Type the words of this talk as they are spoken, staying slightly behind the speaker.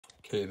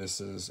Okay,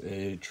 this is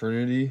a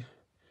Trinity.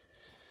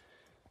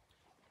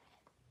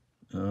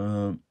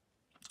 All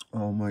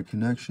my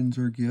connections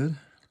are good.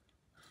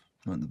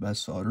 Not the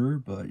best solderer,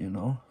 but you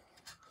know,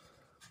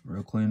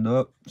 real cleaned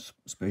up,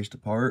 spaced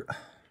apart.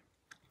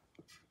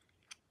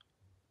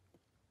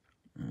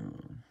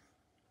 You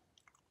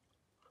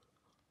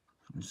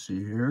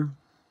see here,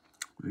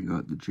 we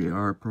got the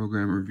JR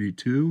Programmer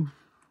V2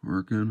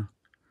 working.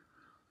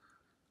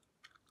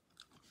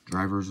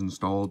 Drivers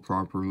installed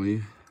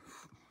properly.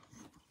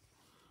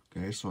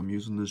 Okay, so I'm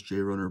using this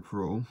JRunner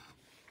Pro.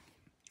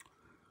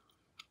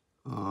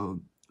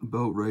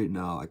 About right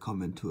now, I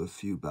come into a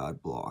few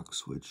bad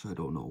blocks, which I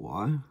don't know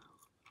why.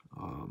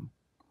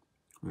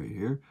 Right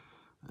here,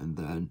 and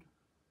then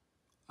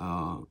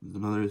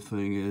another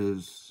thing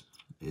is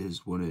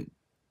when it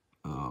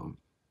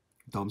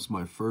dumps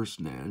my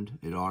first NAND,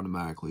 it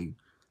automatically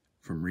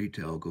from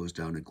retail goes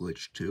down to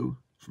glitch 2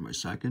 for my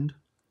second,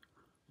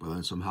 but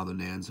then somehow the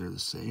NANDs are the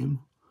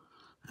same.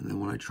 And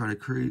then when I try to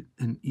create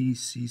an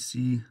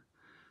ECC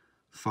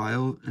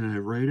file and I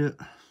write it,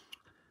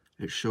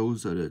 it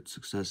shows that it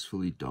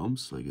successfully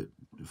dumps, like it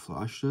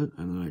flashed it,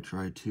 and then I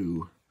try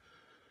to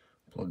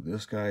plug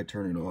this guy,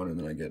 turn it on, and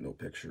then I get no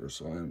picture.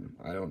 So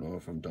I don't know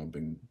if I'm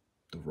dumping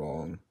the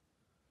wrong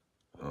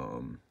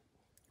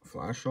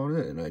flash on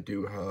it. And I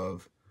do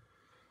have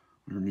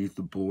underneath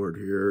the board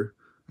here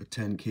a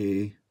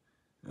 10K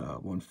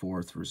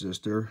 1/4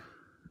 resistor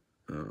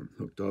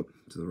hooked up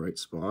to the right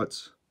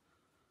spots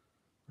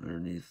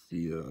underneath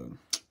the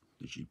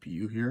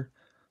GPU here,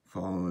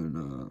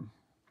 following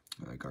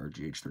like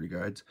RGH 30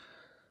 guides.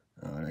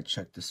 And I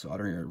checked the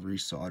soldering, I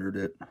resoldered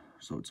it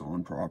so it's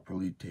on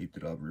properly, taped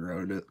it up,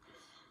 rerouted it.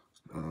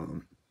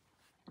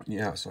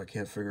 Yeah, so I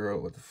can't figure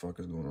out what the fuck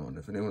is going on.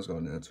 If anyone's got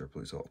an answer,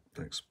 please help.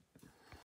 Thanks.